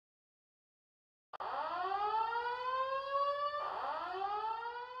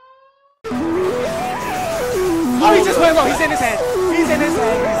Oh, he just went low. He's in his head. He's in his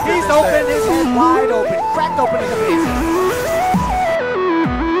head. He's open his head wide open. Cracked open in the face.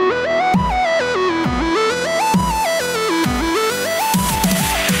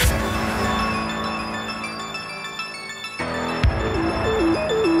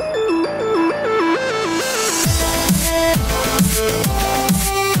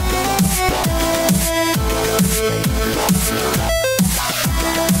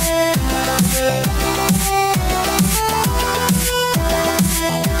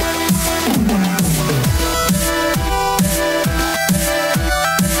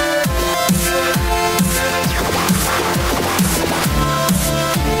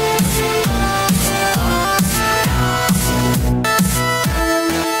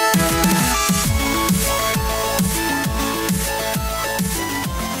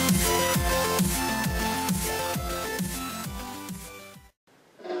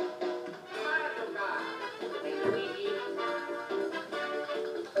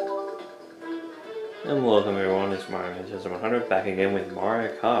 And welcome everyone, it's Mario Kart 100 back again with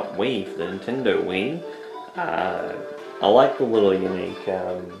Mario Kart Wii for the Nintendo Wii. I like the little unique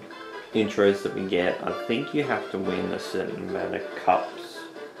intros that we get. I think you have to win a certain amount of cups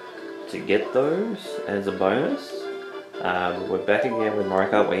to get those as a bonus. We're back again with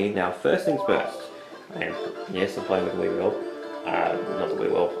Mario Kart Wii. Now first things first, yes, I'm playing with the Wii Wheel. Not the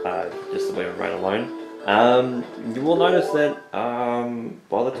Wii Wheel, just the Wii Remote alone. You will notice that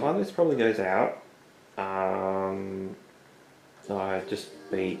by the time this probably goes out, I just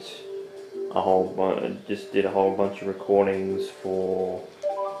beat a whole bunch. Just did a whole bunch of recordings for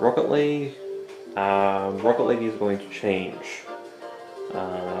Rocket League. Rocket League is going to change.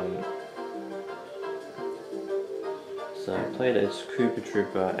 So I played as Koopa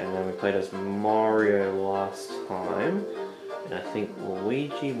Trooper, and then we played as Mario last time. And I think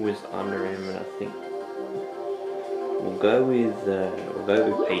Luigi was under him, and I think we'll go with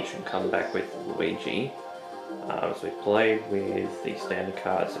Peach and come back with Luigi. So we played with the standard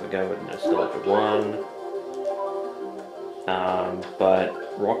cards, so we go with Nostalgia 1. But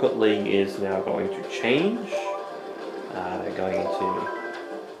Rocket League is now going to change.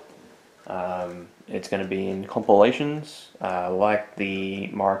 It's going to be in compilations, like the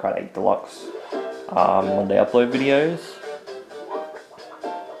Mario Kart 8 Deluxe Monday upload videos.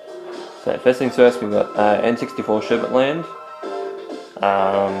 So first things first, we've got N64 Sherbet Land.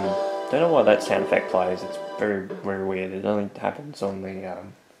 Don't know why that sound effect plays. It's very, very weird. It only happens on the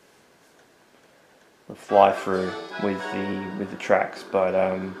fly through with the tracks. But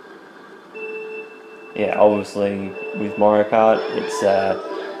yeah, obviously with Mario Kart, it's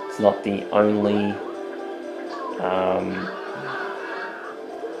not the only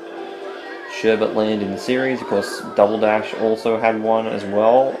Sherbet Land in the series. Of course, Double Dash also had one as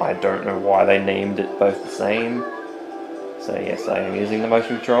well. I don't know why they named it both the same. So yes, I am using the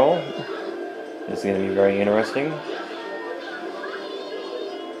motion control. This is going to be very interesting.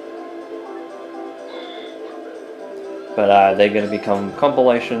 But they're going to become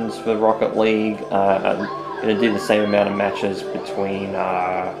compilations for Rocket League. Going to do the same amount of matches between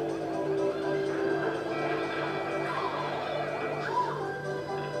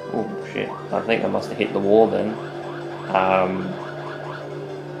oh shit, I think I must have hit the wall then.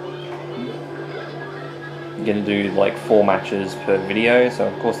 Going to do like 4 matches per video, so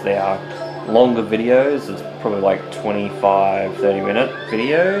of course they are longer videos. It's probably like 25-30 minute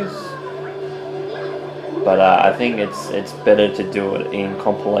videos, but I think it's better to do it in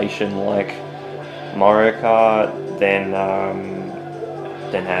compilation like Mario Kart than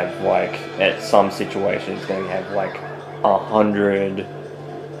have like, at some situations going to have like 100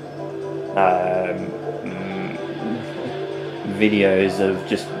 videos of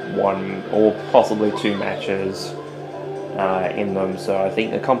just 1 or possibly 2 matches in them. So I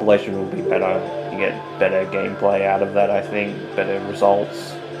think the compilation will be better. You get better gameplay out of that, I think, better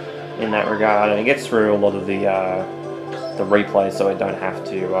results in that regard, and it gets through a lot of the replay, so I don't have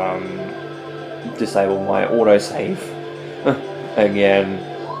to disable my autosave again.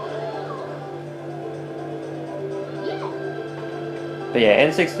 But yeah,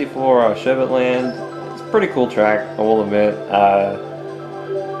 N64 Sherbet Land, it's a pretty cool track, I will admit.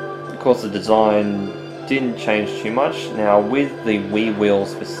 Of course the design didn't change too much. Now with the Wii Wheel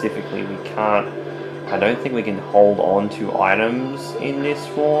specifically, we can't, I don't think we can hold on to items in this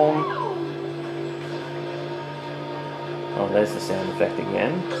form. Oh, there's the sound effect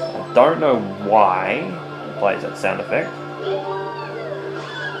again. I don't know why it plays that sound effect.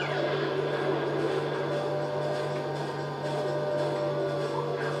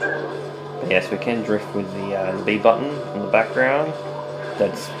 But yes, we can drift with the B button in the background.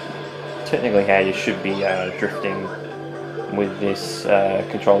 That's technically how you should be drifting with this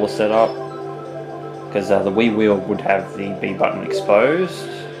controller setup, because the Wii wheel would have the B button exposed,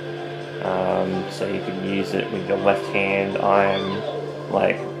 so you can use it with your left hand. I'm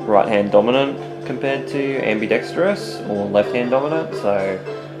like right hand dominant compared to ambidextrous or left hand dominant, so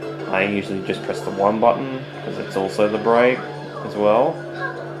I usually just press the one button because it's also the brake as well.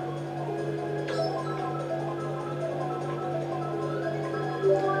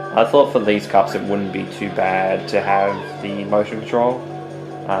 I thought for these cups it wouldn't be too bad to have the motion control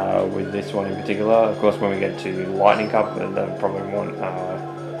with this one in particular. Of course, when we get to the Lightning Cup, they'll probably want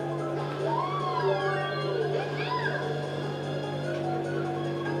a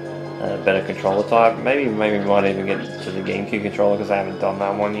better controller type. Maybe we might even get to the GameCube controller because I haven't done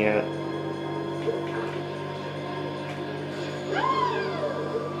that one yet.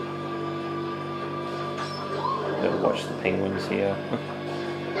 Gotta watch the penguins here.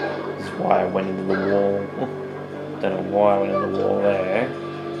 This is why I went into the wall. Don't know why I went into the wall there.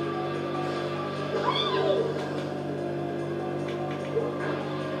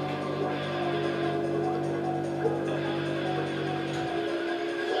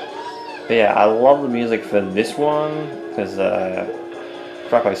 But yeah, I love the music for this one because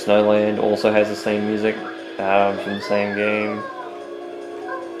Frappo Snowland also has the same music from the same game.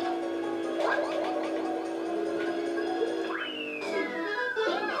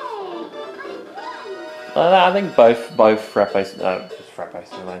 I think both Frappo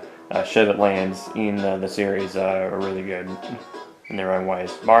Snowland, Sherbet Lands in the series are really good in their own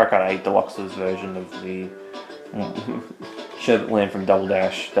ways. Mario Kart 8 Deluxe's version of the Sherbet Land from Double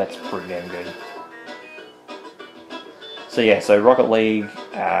Dash, that's pretty damn good. So yeah, so Rocket League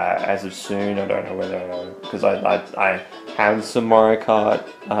as of soon, I don't know whether, because I have some Mario Kart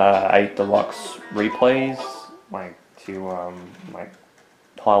 8 Deluxe replays, like to like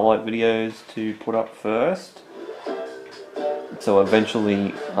highlight videos to put up first. So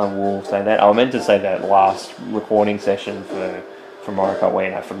eventually I will say that. I meant to say that last recording session for Mario Kart Wii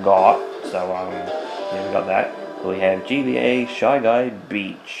and I forgot. So yeah, we got that. We have GBA Shy Guy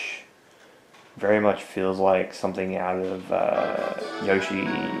Beach. Very much feels like something out of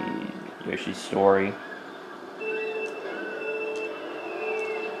Yoshi's Story.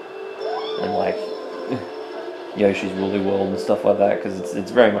 And like Yoshi's Woolly World and stuff like that, because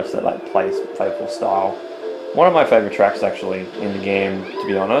it's very much that like playful style. One of my favorite tracks actually in the game, to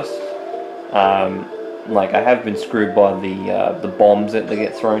be honest. Like I have been screwed by the bombs that they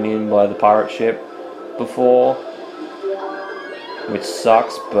get thrown in by the pirate ship before, which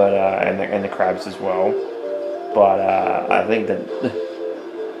sucks, but and the crabs as well. But I think that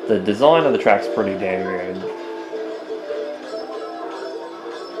the design of the track's pretty damn good.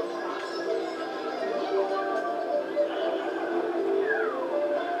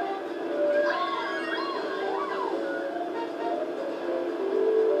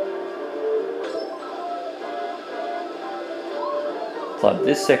 Like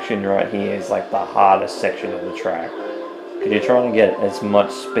this section right here is like the hardest section of the track, because you're trying to get as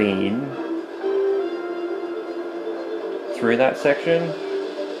much speed through that section,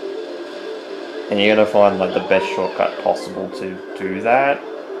 and you're gonna find like the best shortcut possible to do that.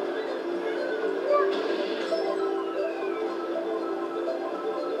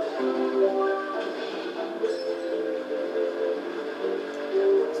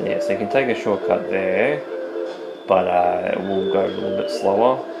 So yeah, so you can take a shortcut there, but it will go a little bit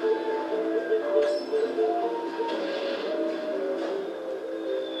slower.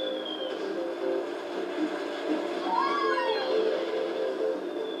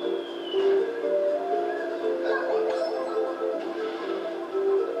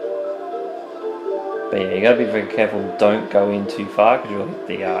 But yeah, you gotta be very careful, don't go in too far because you'll hit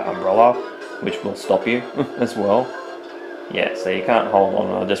the umbrella, which will stop you as well. Yeah, so you can't hold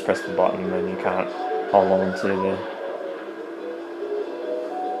on, I'll just press the button and you can't hold on to the...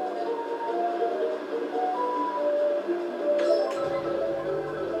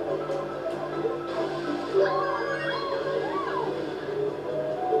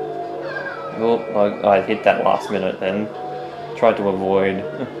 Oh, I hit that last minute then. Tried to avoid.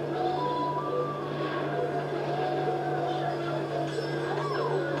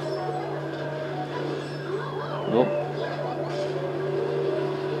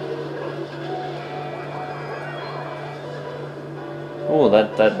 Oh,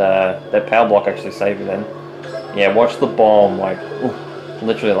 that power block actually saved me then. Yeah, watch the bomb, like,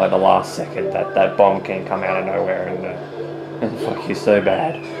 literally like the last second, that bomb can come out of nowhere and fuck you so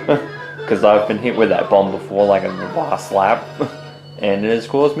bad. Because I've been hit with that bomb before, like in the last lap, and it has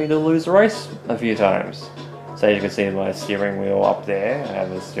caused me to lose the race a few times. So as you can see my steering wheel up there, I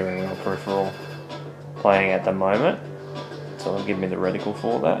have the steering wheel peripheral playing at the moment. So it'll give me the reticle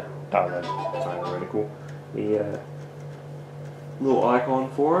for that. Oh, sorry, the reticle. The little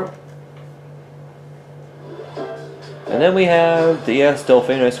icon for it. And then we have DS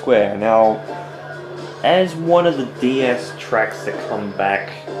Delfino Square. Now, as one of the DS tracks that come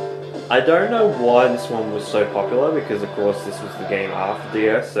back, I don't know why this one was so popular, because of course this was the game after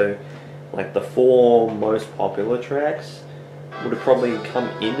DS, so like the 4 most popular tracks would have probably come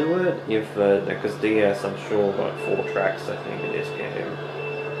into it if, because DS I'm sure got 4 tracks I think in this game,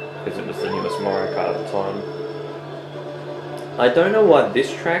 because it was the newest Mario Kart at the time. I don't know why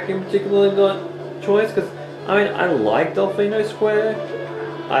this track in particular got choice, because I mean I like Delfino Square.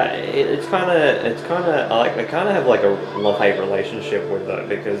 I kind of have like a love-hate relationship with it,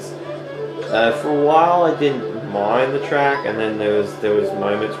 because for a while I didn't mind the track, and then there was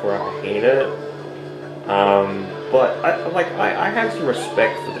moments where I hated it. But I have some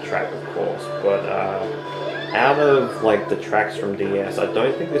respect for the track, of course. But out of like the tracks from DS, I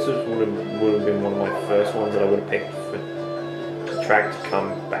don't think this would have been one of my first ones that I would have picked for the track to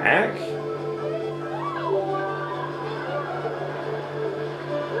come back.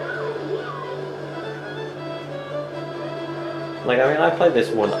 Like, I mean, I played this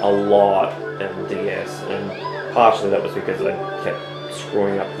one a lot in DS, and partially that was because I kept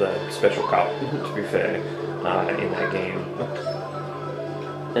screwing up the special cup, to be fair, in that game.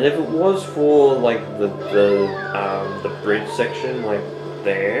 And if it was for, like, the bridge section, like,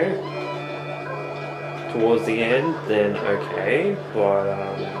 there, towards the end, then okay, but,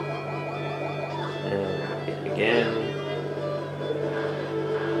 again,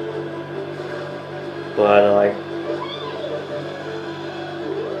 but, like,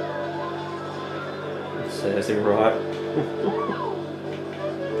 is it right?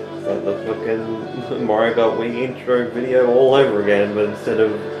 It's like the fucking Mario Kart Wii intro video all over again, but instead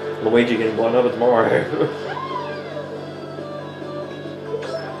of Luigi getting blown up, it's Mario.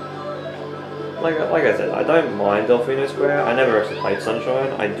 like I said, I don't mind Delfino Square. I never actually played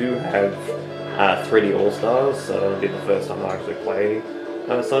Sunshine. I do have 3D All-Stars, so that'll be the first time I actually play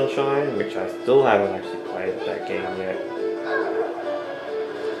Sunshine, which I still haven't actually played that game yet.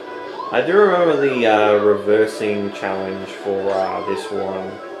 I do remember the reversing challenge for this one,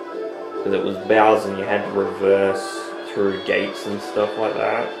 because it was Bowser and you had to reverse through gates and stuff like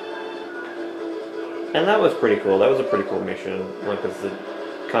that. And that was pretty cool. That was a pretty cool mission. Like, cause you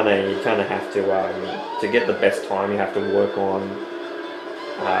kind of have to get the best time. You have to work on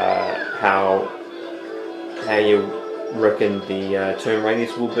how you reckon the turn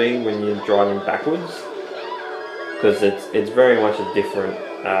radius will be when you're driving backwards, because it's very much a different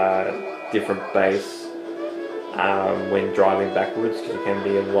base when driving backwards, because you can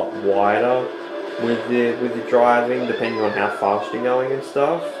be a lot wider with the driving, depending on how fast you're going and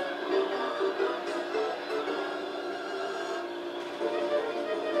stuff.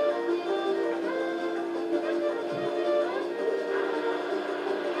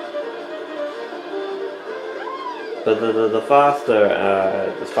 But the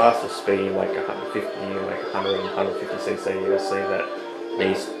faster speed, like 150, like 100 and 150cc, you'll see that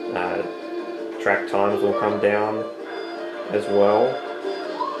these track times will come down as well.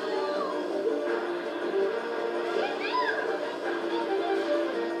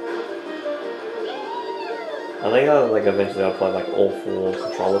 I think eventually I'll play like all 4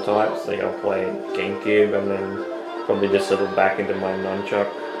 controller types. So I'll play GameCube and then probably just settle back into my nunchuck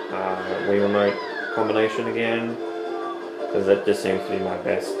Wii remote combination again, because that just seems to be my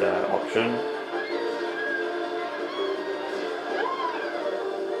best option.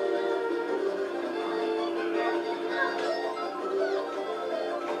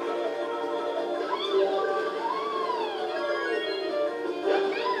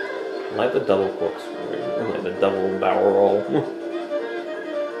 I like the double corkscrew, I like the double barrel roll.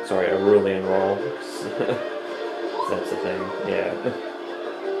 Sorry, a Aurelian roll. That's the thing, yeah.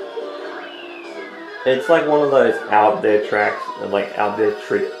 It's like one of those out there tracks, and like out there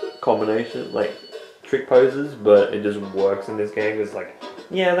trick combinations, like trick poses, but it just works in this game. It's like,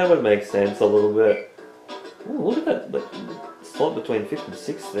 yeah, that would make sense a little bit. Ooh, look at that slot between 5th and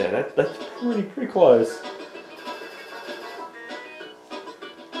 6th there. That's pretty close.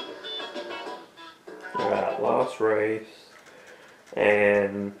 Alright, last race,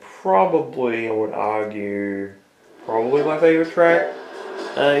 and probably I would argue probably my favourite track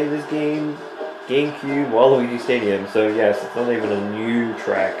in this game. GameCube Waluigi Stadium. So yes, it's not even a new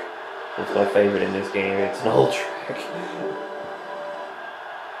track. It's my favourite in this game. It's an old track.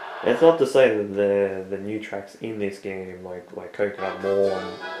 It's not to say that the new tracks in this game, like Coconut Mall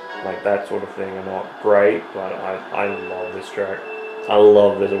and like that sort of thing are not great, but I love this track. I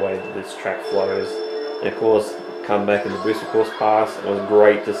love the way that this track flows. And of course, come back in the Booster Course Pass, it was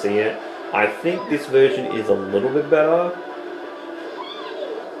great to see it. I think this version is a little bit better.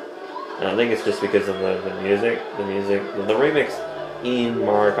 And I think it's just because of the music. The remix in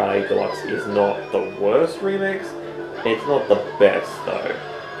Mario Kart 8 Deluxe is not the worst remix. It's not the best though.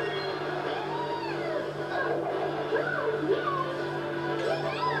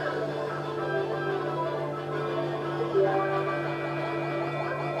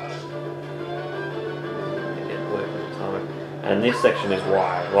 And this section is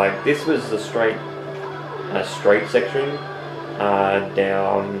wide. Like this was a straight section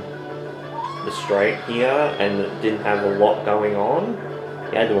down the straight here, and it didn't have a lot going on.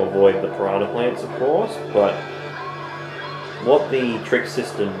 You had to avoid the piranha plants, of course, but what the trick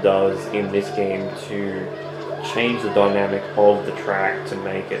system does in this game to change the dynamic of the track to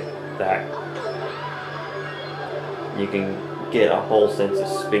make it that you can get a whole sense of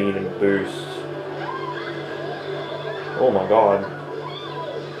speed and boost. Oh my god.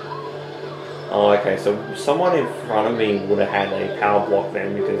 Oh, okay, so someone in front of me would have had a power block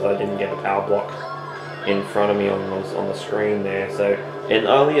then, because I didn't get a power block in front of me on the screen there. So it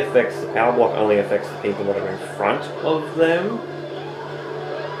only affects, the power block only affects the people that are in front of them.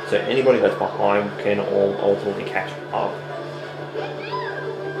 So anybody that's behind can all ultimately catch up.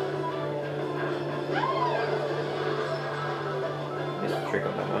 Missed the trick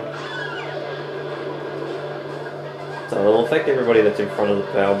on that one. So it'll affect everybody that's in front of the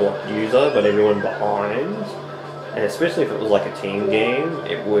power block user, but everyone behind, and especially if it was like a team game,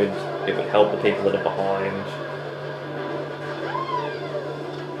 it would help the people that are behind.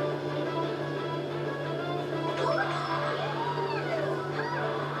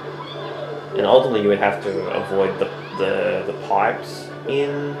 And ultimately, you would have to avoid the pipes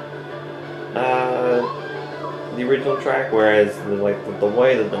in the original track, whereas the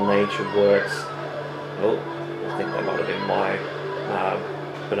way that the nature works. Oh, I think that might have been my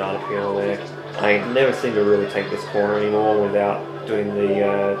banana peel there. I never seem to really take this corner anymore without doing the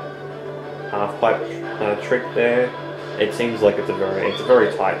half pipe trick there. It seems like it's a very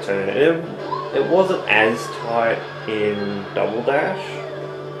tight turn. It wasn't as tight in Double Dash,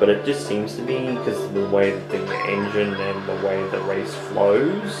 but it just seems to be because of the way that the engine and the way the race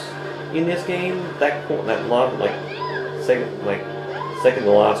flows in this game. That second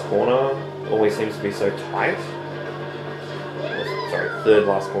to last corner always seems to be so tight. Sorry, third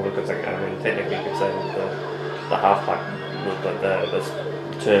last corner, because I mean technically you could say that the half pipe, the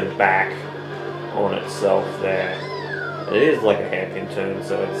turn back on itself there. It is like a hairpin turn,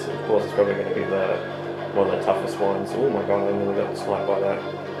 so it's of course it's probably going to be one of the toughest ones. Oh my god, I nearly got sniped by that.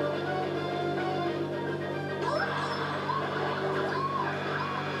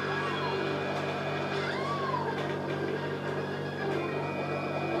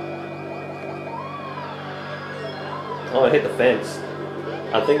 Oh, I hit the fence.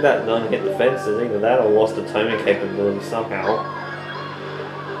 I think that none hit the fence is either that or lost the timing capability somehow.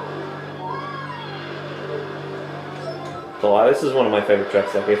 So this is one of my favorite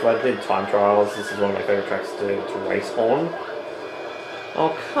tracks. Like if I did time trials, this is one of my favorite tracks to race on.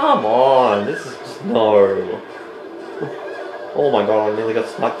 Oh come on! This is just no. Oh my god! I nearly got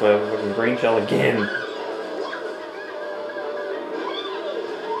stuck by a fucking green shell again.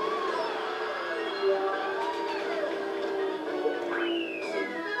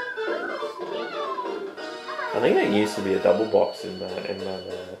 I think that used to be a double box in the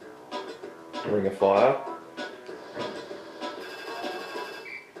Ring of Fire.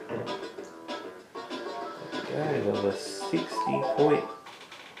 Okay, another 60-point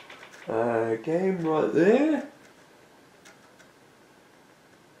game right there.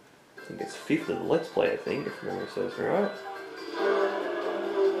 I think it's 5th of the Let's Play, I think, if memory serves me right.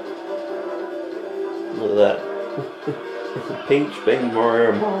 Look at that. Peach, Baby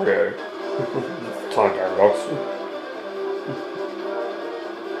Mario, Mario. Time paradox.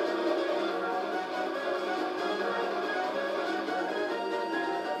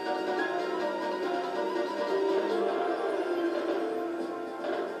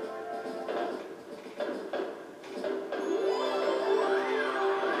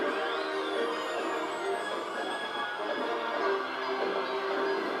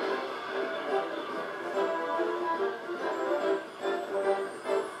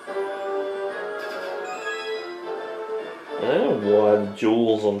 I don't know why the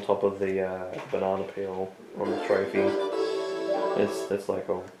jewels on top of the banana peel on the trophy. It's like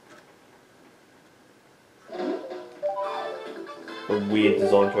a weird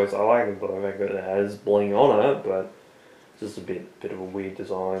design choice. I like it, but I think it has bling on it, but Just a bit of a weird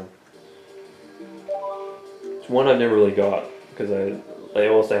design. It's one I never really got because they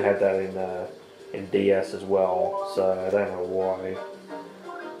also had that in DS as well, so I don't know why.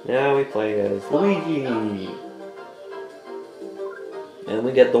 Now we play as Luigi, and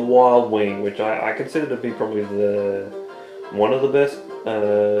we get the Wild Wing, which I consider to be probably one of the best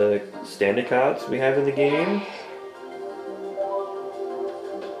standard cards we have in the game.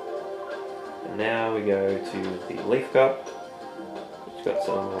 And now we go to the Leaf Cup, which got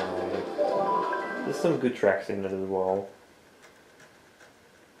some there's some good tracks in it as well.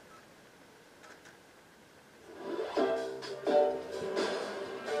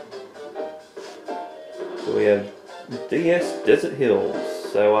 So we have DS Desert Hills.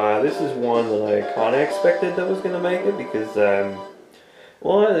 So this is one that I kind of expected that was going to make it because,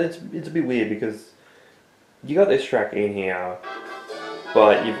 well, it's a bit weird because you got this track in here,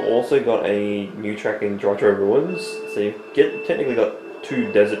 but you've also got a new track in Giotto Ruins. So you've technically got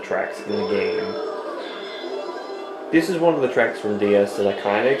 2 desert tracks in the game. This is one of the tracks from DS that I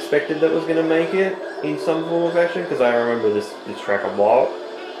kind of expected that was going to make it in some form or fashion because I remember this track a lot.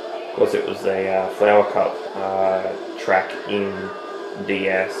 Of course, it was a Flower Cup track in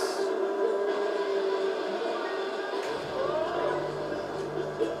DS.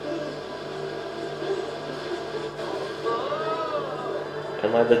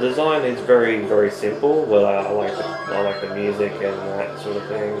 And like the design is very, very simple, but I like the music and that sort of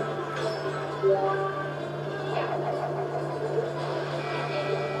thing.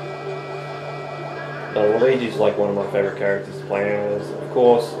 Luigi's like one of my favourite characters to play as. Of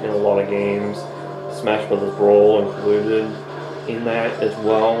course, in a lot of games, Smash Brothers Brawl included in that as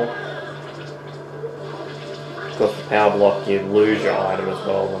well. Of course, the power block, you lose your item as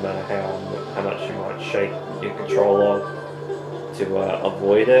well, no matter how much you might shake your controller to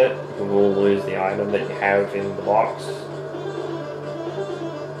avoid it. You will lose the item that you have in the box.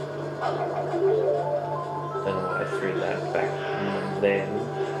 And I threw that back then.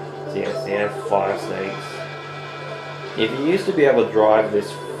 So yes, you have fire snakes. If you used to be able to drive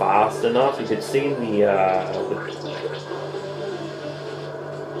this fast enough, you could see you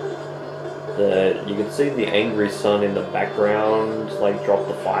could see the angry sun in the background, like drop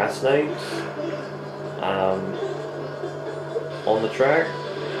the fire snakes on the track.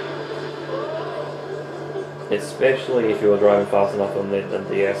 Especially if you were driving fast enough on the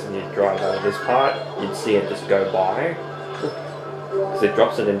DS and you drive over this part, you'd see it just go by. Because it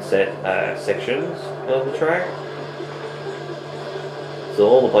drops it in sections of the track. So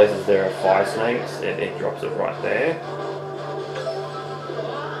all the places there are fire snakes, it drops it right there.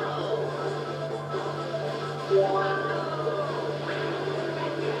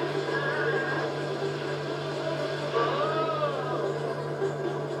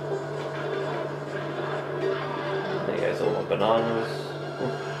 There goes all my bananas.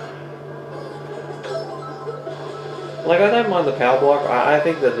 Like, I don't mind the power block. I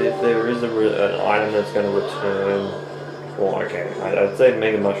think that if there is an item that's going to return, well, okay, I'd say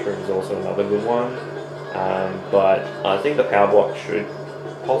Mega Mushroom is also another good one. But I think the power block should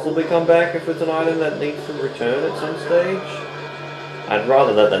possibly come back if it's an item that needs to return at some stage. I'd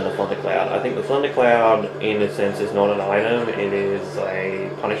rather that than the Thundercloud. I think the Thundercloud, in a sense, is not an item, it is a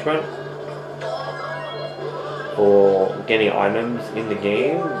punishment for getting items in the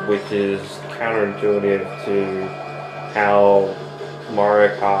game, which is counterintuitive to how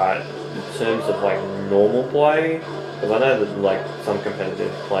Mario Kart, in terms of like normal play, because I know that like some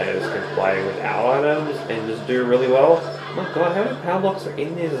competitive players can play without items and just do really well. Oh my god, how many power blocks are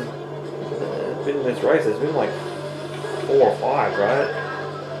in this? Been in this race? There's been like 4 or 5, right?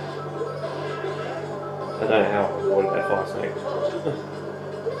 I don't know how I avoided that fire snake.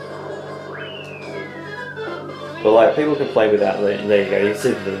 But like people can play without. There you go. You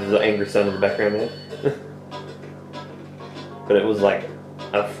see the angry sun in the background there. But it was like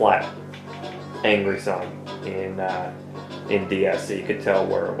a flat, angry sun in DS, so you could tell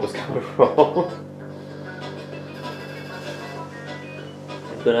where it was coming from.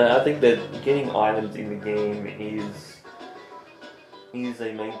 But I think that getting items in the game is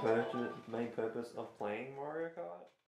a main purpose of playing Mario Kart.